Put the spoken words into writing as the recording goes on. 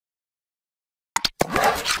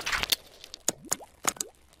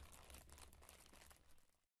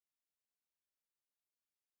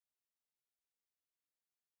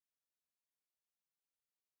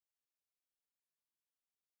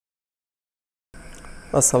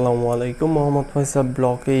আসসালামু আলাইকুম মোহাম্মদ ফয়সাল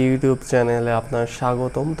ব্লগে ইউটিউব চ্যানেলে আপনার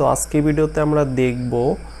স্বাগতম। তো আজকে ভিডিওতে আমরা দেখব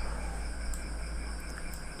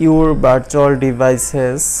ইউর ভার্চুয়াল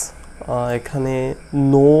ডিভাইসেস এখানে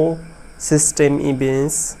no system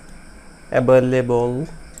image available,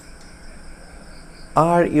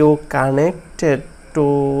 are you connected to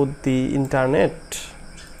the internet.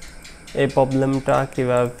 এই প্রবলেমটা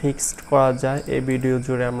কীভাবে ফিক্সড করা যায় এই ভিডিও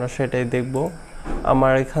জুড়ে আমরা সেটাই দেখব।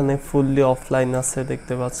 আমার এখানে ফুললি অফলাইন আছে,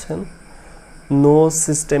 দেখতে পাচ্ছেন। নো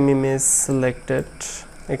সিস্টেম ইমেজ সিলেক্টেড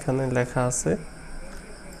এখানে লেখা আছে।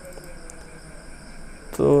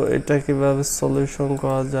 তো এটা কিভাবে সলিউশন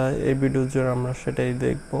করা যায় এই ভিডিও জুড়ে আমরা সেটাই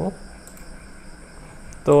দেখব।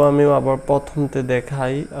 তো আমি আবার প্রথমতে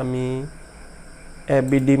দেখাই, আমি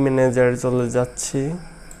এভিডি ম্যানেজারে চলে যাচ্ছি,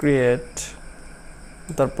 ক্রিয়েট,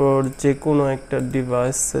 তারপর যে কোনো একটা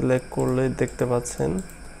ডিভাইস সিলেক্ট করলে দেখতে পাচ্ছেন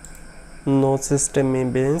নো সিস্টেম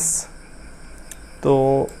ইমেজ। তো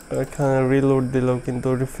এখানে রিলোড দিলেও কিন্তু,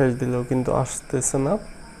 রিফ্রেশ দিলেও কিন্তু আসতেছে না।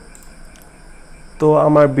 তো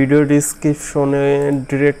আমার ভিডিও ডিসক্রিপশনে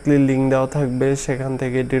ডিরেক্টলি লিঙ্ক দেওয়া থাকবে, সেখান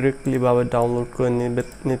থেকে ডিরেক্টলি ভাবে ডাউনলোড করে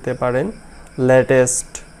নিতে পারেন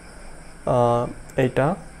লেটেস্ট এটা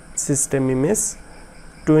সিস্টেম ইমেজ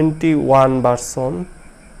 11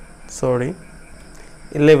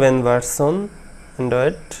 ভার্সন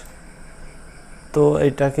অ্যান্ড্রয়েড। তো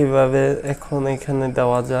এটা কিভাবে এখন এখানে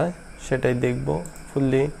দেওয়া যায় সেটাই দেখব।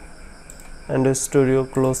 ফুললি অ্যান্ড্রয়েড স্টুডিও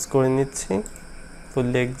ক্লোজ করে নিচ্ছি,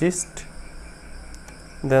 ফুললি এক্সিস্ট।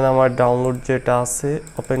 দেন আমার ডাউনলোড যেটা আছে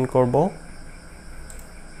ওপেন করব,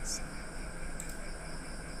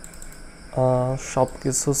 সব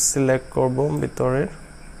কিছু সিলেক্ট করব ভিতরের,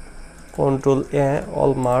 কন্ট্রোল এ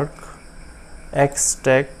all mark,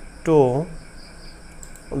 extract two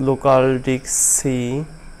local disk C,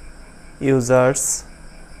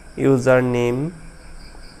 user name,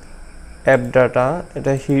 app data,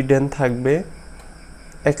 এটা হিডেন থাকবে,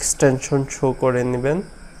 এক্সটেনশন শো করে নেবেন।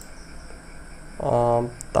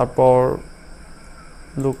 তারপর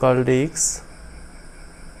লোকাল ডিস্ক,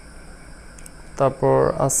 তারপর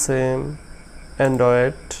আছে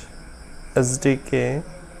অ্যান্ড্রয়েড এসডিকে,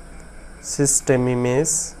 সিস্টেম ইমেজ।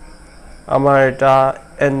 আমার এটা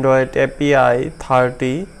অ্যান্ড্রয়েড এপিআই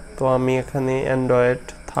 30, তো আমি এখানে অ্যান্ড্রয়েড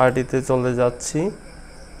 30-তে চলে যাচ্ছি।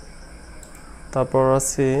 তারপর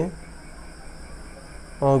আছে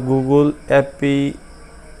গুগল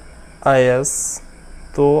এপিআইএস,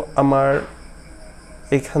 তো আমার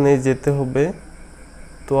এখানে যেতে হবে।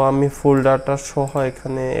 তো আমি ফোল্ডারটা সহ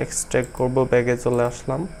এখানে এক্সট্রাক্ট করব, ব্যাগে চলে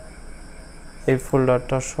আসলাম এই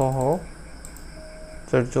ফোল্ডারটা সহ,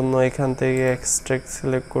 যার জন্য এখান থেকে এক্সট্রাক্ট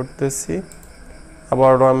সিলেক্ট করতেছি।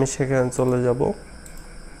 আবারও আমি সেখানে চলে যাব,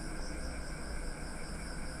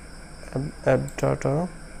 app data,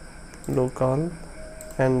 local,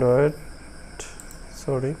 Android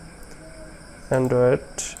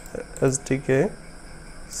SDK,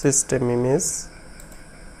 system image,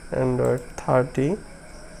 Android 30,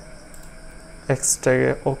 extract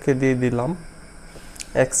ওকে দিয়ে দিলাম।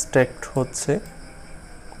 এক্সট্রাক্ট হচ্ছে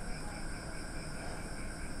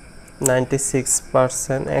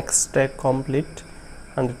 96%, এক্সট্রাক্ট কমপ্লিট,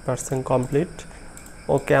 100% কমপ্লিট।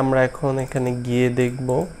 ওকে, আমরা এখন এখানে গিয়ে দেখব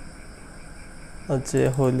যে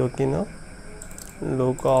হইল কিনা।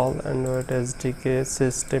 Local, Android SDK,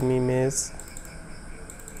 system image,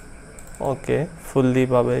 ওকে, ফুললি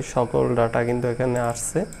ভাবে সকল ডাটা কিন্তু এখানে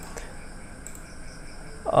আসছে।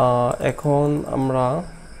 এখন আমরা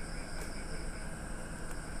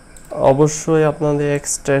অবশ্যই আপনাদের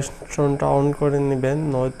এক্সটেনশনটা অন করে নেবেন,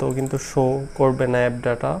 নয়তো কিন্তু শো করবে না অ্যাপ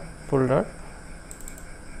ডাটা ফোল্ডার।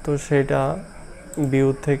 তো সেটা ভিউ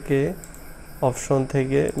থেকে, অপশন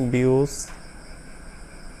থেকে views,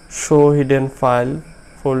 show hidden file,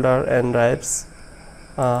 folder and drives,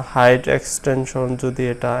 hide extension যদি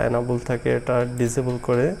এটা এনাবল থাকে এটা ডিসেবল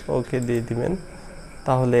করে ওকে দিয়ে দিবেন,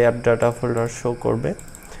 তাহলে অ্যাপ ডাটা ফোল্ডার শো করবে।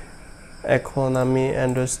 এখন আমি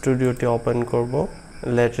অ্যান্ড্রয়েড স্টুডিওটি ওপেন করব,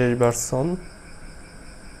 লেটেস্ট ভার্সন,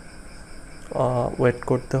 ওয়েট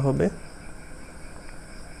করতে হবে।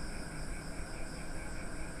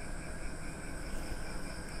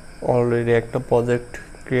 অলরেডি একটা প্রজেক্ট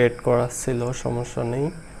ক্রিয়েট করা ছিল, সমস্যা নেই,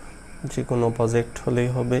 যে কোনো প্রজেক্ট হলেই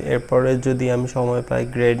হবে। এরপরে যদি আমি সময় পাই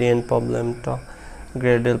গ্রেডিয়েল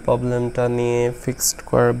প্রবলেমটা নিয়ে ফিক্সড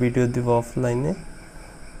করার ভিডিও দিব অফলাইনে,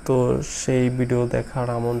 তো সেই ভিডিও দেখার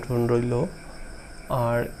আমন্ত্রণ রইল।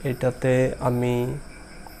 আর এটাতে আমি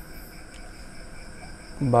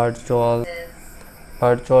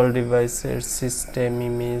ভার্চুয়াল ডিভাইসের সিস্টেম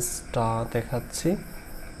ইমেজটা দেখাচ্ছি।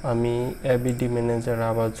 আমি এভিডি ম্যানেজারে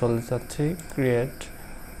আবার চলে যাচ্ছি, ক্রিয়েট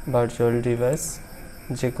ভার্চুয়াল ডিভাইস,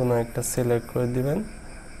 যে কোনো একটা সিলেক্ট করে দিবেন।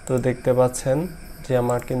 তো দেখতে পাচ্ছেন যে দেখাচ্ছি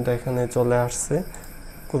আমার কিন্তু এখানে চলে আসছে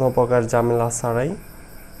কোনো প্রকার ঝামেলা ছাড়াই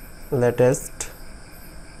লেটেস্ট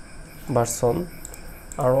ভার্সন।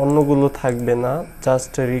 আর অন্যগুলো থাকবে না,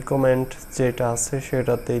 জাস্ট রিকমেন্ড যেটা আছে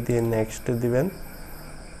সেটাতেই দিয়ে নেক্সট দিবেন।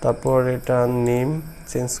 তারপর এটা নেম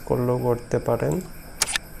চেঞ্জ করলেও করতে পারেন।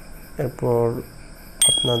 এরপর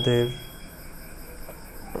আপনাদের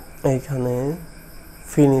এইখানে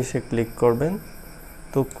ফিনিশে ক্লিক করবেন।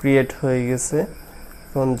 তো ক্রিয়েট হয়ে গেছে,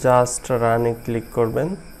 এখন জাস্ট রানে ক্লিক করবেন।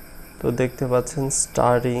 তো দেখতে পাচ্ছেন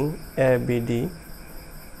স্টার্টিং এবিডি।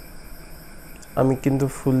 আমি কিন্তু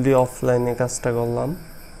ফুললি অফলাইনে কাজটা করলাম,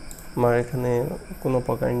 আমার এখানে কোনো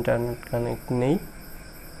প্রকার ইন্টারনেট কানেক্ট নেই।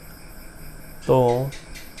 তো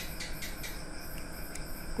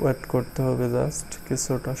ওয়েট করতে হবে জাস্ট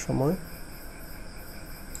কিছুটা সময়।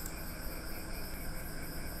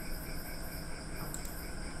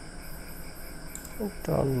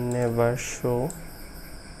 এটা নেভার শো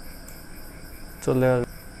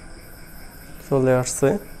চলে আসছে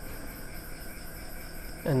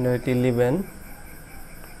অ্যান্ড্রয়েড 11।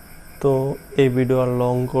 তো এই ভিডিও আর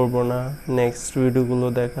লং করব না, নেক্সট ভিডিওগুলো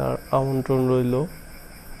দেখার আমন্ত্রণ রইল।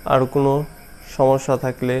 আর কোনো সমস্যা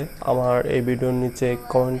থাকলে আমার এই ভিডিওর নিচে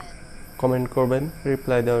কমেন্ট করবেন,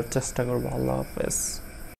 রিপ্লাই দেওয়ার চেষ্টা করব। আল্লাহ হাফেজ।